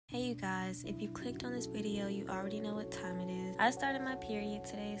you guys, if you clicked on this video, you already know what time it is. I started my period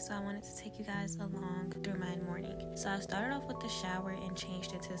today, so I wanted to take you guys along through my morning. So I started off with the shower and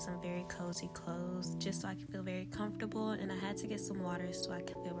changed into some very cozy clothes just so I could feel very comfortable, and I had to get some water so I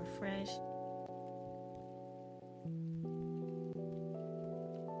could feel refreshed.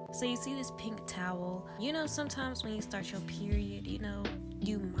 So you see this pink towel. You know, sometimes when you start your period,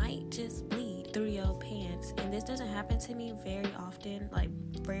 you might just bleed through your pants, and this doesn't happen to me very often, like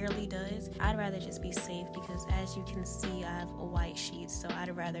rarely does. I'd rather just be safe because as you can see, I have a white sheet, so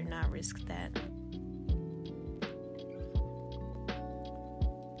I'd rather not risk that.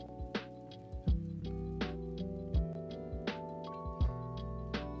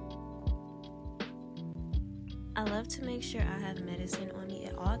 I love to make sure I have medicine on me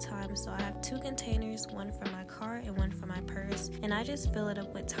at all times, so I have 2 containers, one for my car and one for my purse, and I just fill it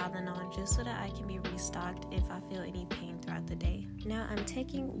up with Tylenol just so that I can be restocked if I feel any pain throughout the day. Now I'm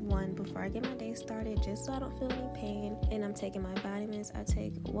taking one before I get my day started just so I don't feel any pain, and I'm taking my vitamins. I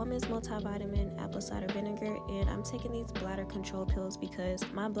take Woman's Multivitamin, apple cider vinegar, and I'm taking these bladder control pills because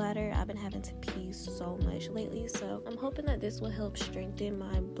my bladder, I've been having to pee so much lately, so I'm hoping that this will help strengthen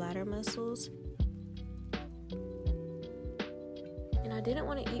my bladder muscles. I didn't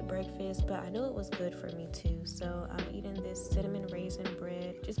want to eat breakfast, but I knew it was good for me too, so I'm eating this cinnamon raisin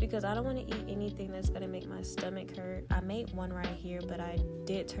bread just because I don't want to eat anything that's going to make my stomach hurt. I made one right here, but I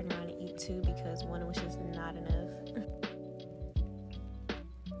did turn around and eat 2 because one was just not enough.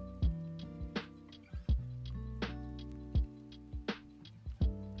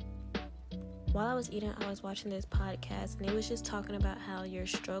 While I was eating, I was watching this podcast, and it was just talking about how your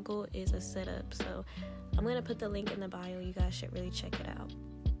struggle is a setup. So I'm going to put the link in the bio. You guys should really check it out.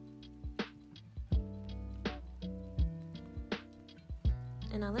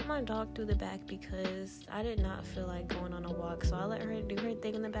 And I let my dog through the back because I did not feel like going on a walk. So I let her do her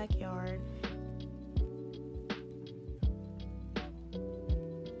thing in the backyard.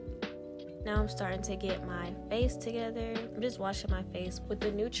 Now I'm starting to get my face together. I'm just washing my face with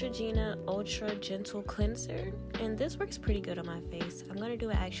the Neutrogena Ultra Gentle Cleanser, and this works pretty good on my face. I'm going to do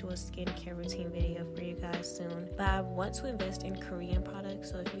an actual skincare routine video for you guys soon, but I want to invest in Korean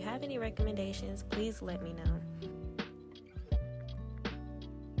products, so if you have any recommendations, please let me know.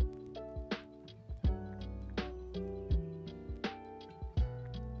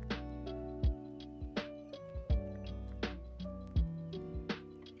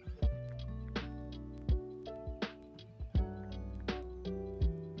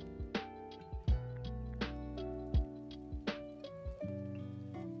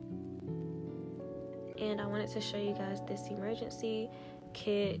 And I wanted to show you guys this emergency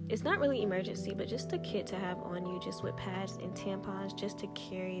kit. It's not really emergency, but just a kit to have on you, just with pads and tampons just to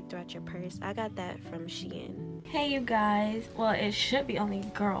carry throughout your purse. I got that from Shein. Hey you guys, well, it should be only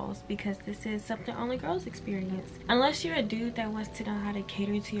girls because this is something only girls experience. Unless you're a dude that wants to know how to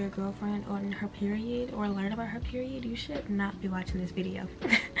cater to your girlfriend on her period or learn about her period, you should not be watching this video.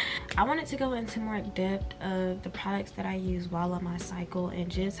 I wanted to go into more depth of the products that I use while on my cycle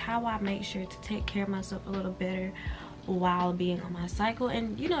and just how I make sure to take care of myself a little better while being on my cycle,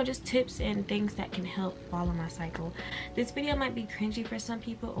 and just tips and things that can help while on my cycle. This video might be cringy for some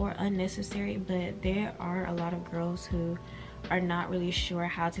people or unnecessary, but there are a lot of girls who are not really sure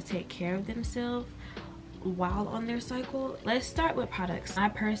how to take care of themselves while on their cycle. Let's start with products. I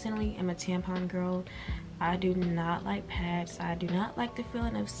personally am a tampon girl. I do not like pads. I do not like the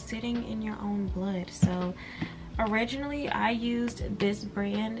feeling of sitting in your own blood. So originally I used this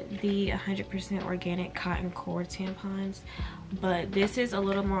brand, the 100% organic cotton core tampons, but this is a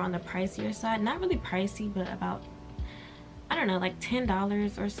little more on the pricier side. Not really pricey, but about, I don't know, like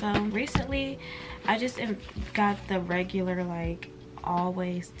 $10 or so. Recently I just got the regular, like,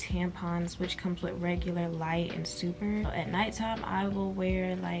 always tampons, which comes with regular, light, and super. At nighttime I will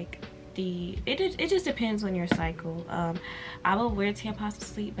wear like it just depends on your cycle. I will wear tampons to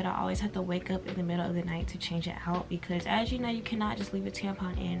sleep, but I always have to wake up in the middle of the night to change it out because, as you know, you cannot just leave a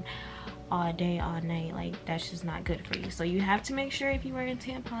tampon in all day, all night. Like, that's just not good for you. So you have to make sure if you're wearing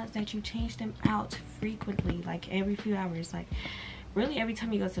tampons that you change them out frequently, like every few hours. Like, really every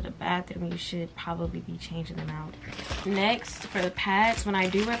time you go to the bathroom, you should probably be changing them out. Next, for the pads, when I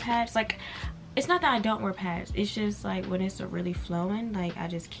do wear pads, like, it's not that I don't wear pads, it's just like when it's really flowing, like, I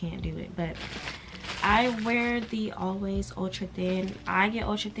just can't do it. But I wear the Always Ultra Thin. I get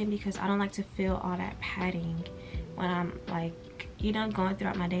ultra thin because I don't like to feel all that padding when I'm, like, going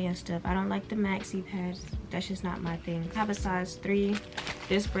throughout my day and stuff. I don't like the maxi pads. That's just not my thing. I have a size 3.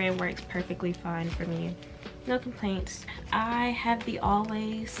 This brand works perfectly fine for me. No complaints. I have the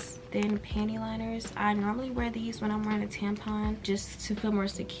Always thin panty liners. I normally wear these when I'm wearing a tampon just to feel more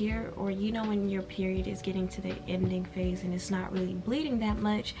secure, or you know, when your period is getting to the ending phase and it's not really bleeding that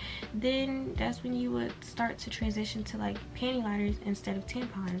much, then that's when you would start to transition to like panty liners instead of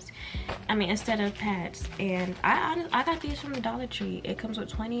tampons. I mean, instead of pads. And I got these from the Dollar Tree. It comes with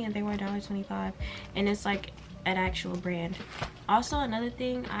 20 and they were $1.25, and it's like an actual brand. Also, another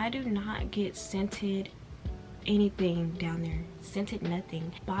thing, I do not get scented anything down there. Scented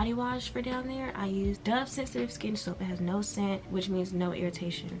nothing. Body wash for down there, I use Dove sensitive skin soap. It has no scent, which means no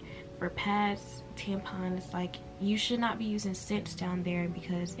irritation. For pads, tampons, like, you should not be using scents down there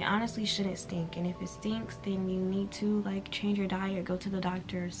because it honestly shouldn't stink. And if it stinks, then you need to like change your diet, go to the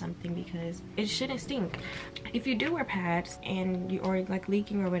doctor or something, because it shouldn't stink. If you do wear pads and you are like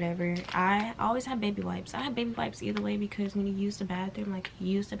leaking or whatever, I always have baby wipes. I have baby wipes either way, because when you use the bathroom, like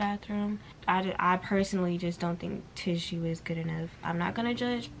use the bathroom, I personally just don't think tissue is good enough. I'm not gonna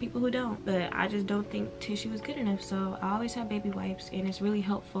judge people who don't, but I just don't think tissue is good enough. So I always have baby wipes, and it's really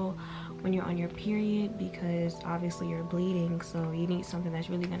helpful when you're on your period because obviously you're bleeding, so you need something that's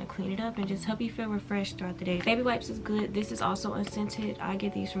really going to clean it up and just help you feel refreshed throughout the day. Baby wipes is good. This is also unscented. I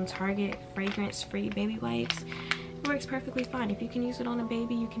get these from Target, fragrance free baby wipes. It works perfectly fine. If you can use it on a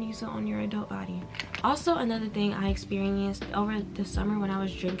baby, you can use it on your adult body. Also, another thing I experienced over the summer when I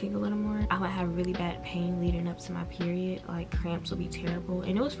was drinking a little more, I would have really bad pain leading up to my period. Like, cramps would be terrible,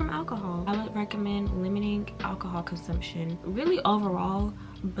 and it was from alcohol. I would recommend limiting alcohol consumption really overall,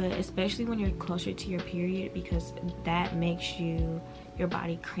 but especially when you're closer to your period, because that makes your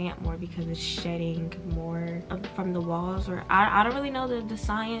body cramp more because it's shedding more from the walls. Or I don't really know the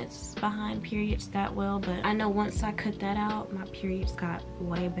science behind periods that well, but I know once I cut that out, my periods got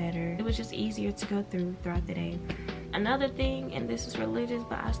way better. It was just easier to go throughout the day. Another thing, and this is religious,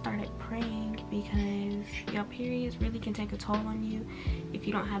 but I started praying because your periods really can take a toll on you if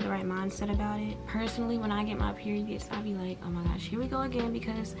you don't have the right mindset about it. Personally, when I get my periods, I be like, oh my gosh, here we go again,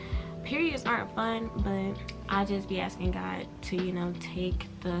 because periods aren't fun, but I just be asking God to, you know, take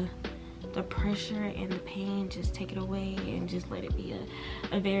the pressure and the pain, just take it away and just let it be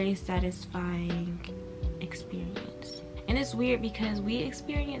a very satisfying experience. And it's weird because we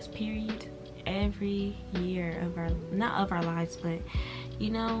experience periods every year of our, not of our lives, but you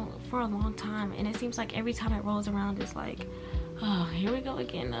know, for a long time, and it seems like every time it rolls around, it's like, oh, here we go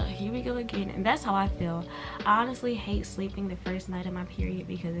again, here we go again. And that's how I feel. I honestly hate sleeping the first night of my period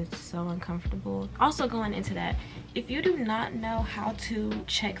because it's so uncomfortable. Also, going into that, if you do not know how to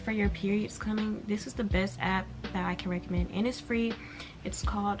check for your periods coming, this is the best app that I can recommend, and it's free. It's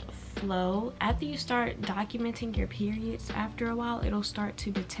called Flow. After you start documenting your periods, after a while it'll start to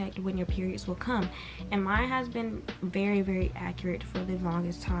detect when your periods will come, and mine has been very, very accurate for the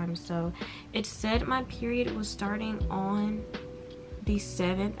longest time. So it said my period was starting on the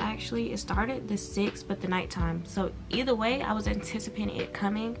 7th. Actually, it started the 6th, but the nighttime. So either way, I was anticipating it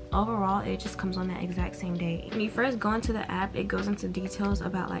coming. Overall, it just comes on that exact same day. When you first go into the app, it goes into details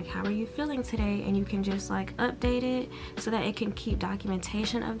about like, how are you feeling today, and you can just like update it so that it can keep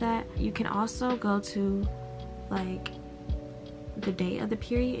documentation of that. You can also go to like the day of the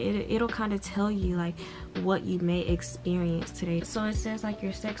period. It'll kind of tell you like what you may experience today. So it says like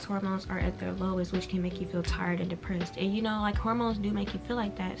your sex hormones are at their lowest, which can make you feel tired and depressed, and you know, like hormones do make you feel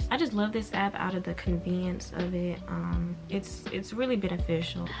like that. I just love this app out of the convenience of it. It's really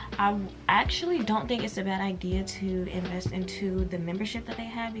beneficial. I actually don't think it's a bad idea to invest into the membership that they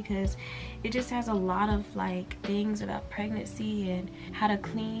have, because it just has a lot of like things about pregnancy and how to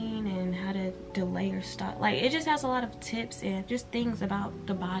clean and how to delay your stock. Like, it just has a lot of tips and just things about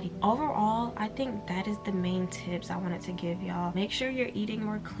the body. Overall, I think that is the main tips I wanted to give y'all. Make sure you're eating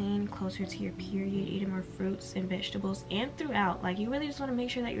more clean closer to your period, eating more fruits and vegetables, and throughout. Like, you really just want to make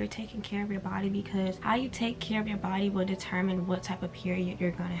sure that you're taking care of your body, because how you take care of your body will determine what type of period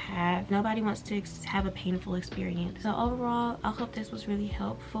you're gonna have. Nobody wants to have a painful experience. So overall, I hope this was really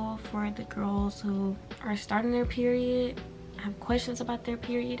helpful for the girls who are starting their period, have questions about their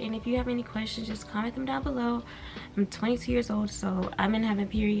period. And if you have any questions, just comment them down below. I'm 22 years old, so I've been having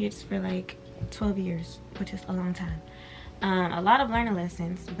periods for like 12 years, which is a long time. A lot of learning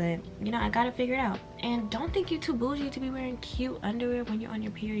lessons, but you know, I gotta figure it out. And don't think you're too bougie to be wearing cute underwear when you're on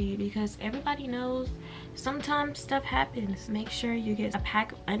your period, because everybody knows sometimes stuff happens. Make sure you get a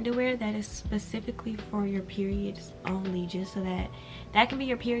pack of underwear that is specifically for your periods only, just so that can be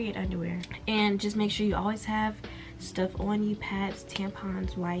your period underwear. And just make sure you always have stuff on you: pads,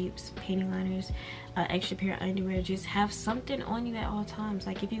 tampons, wipes, panty liners. extra pair of underwear. Just have something on you at all times.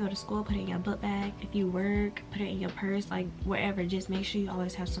 Like if you go to school, put it in your book bag. If you work, put it in your purse, like wherever. Just make sure you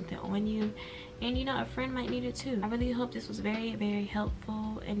always have something on you. And you know, a friend might need it too. I really hope this was very, very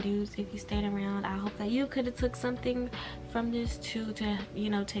helpful. And dudes, if you stayed around, I hope that you could have took something from this too, to, you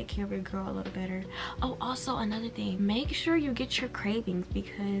know, take care of your girl a little better. Oh, also another thing, make sure you get your cravings,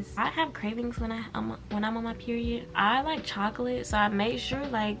 because I have cravings when I'm on my period. I like chocolate, so I made sure,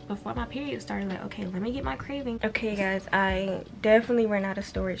 like, before my period started, like, okay, let me get my craving. Okay guys, I definitely ran out of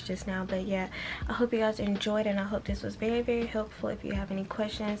storage just now, but yeah, I hope you guys enjoyed, and I hope this was very, very helpful. If you have any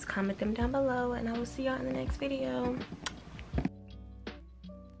questions, comment them down below, and I will see y'all in the next video.